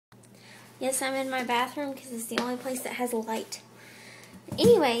Yes, I'm in my bathroom because it's the only place that has a light.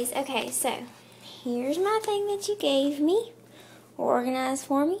 Anyways, okay, so here's my thing that you gave me, or organized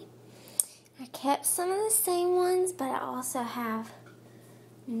for me. I kept some of the same ones, but I also have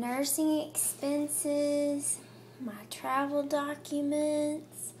nursing expenses, my travel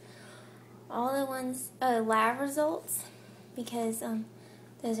documents, all the ones, lab results, because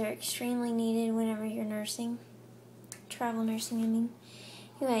those are extremely needed whenever you're nursing, travel nursing, I mean.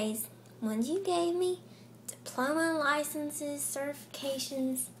 Anyways, ones you gave me, diploma, licenses,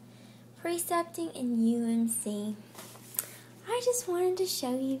 certifications, precepting, and UMC. I just wanted to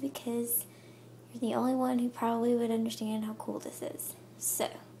show you because you're the only one who probably would understand how cool this is. So,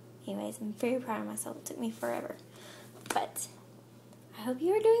 anyways, I'm very proud of myself. It took me forever. But I hope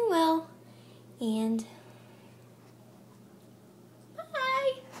you are doing well, and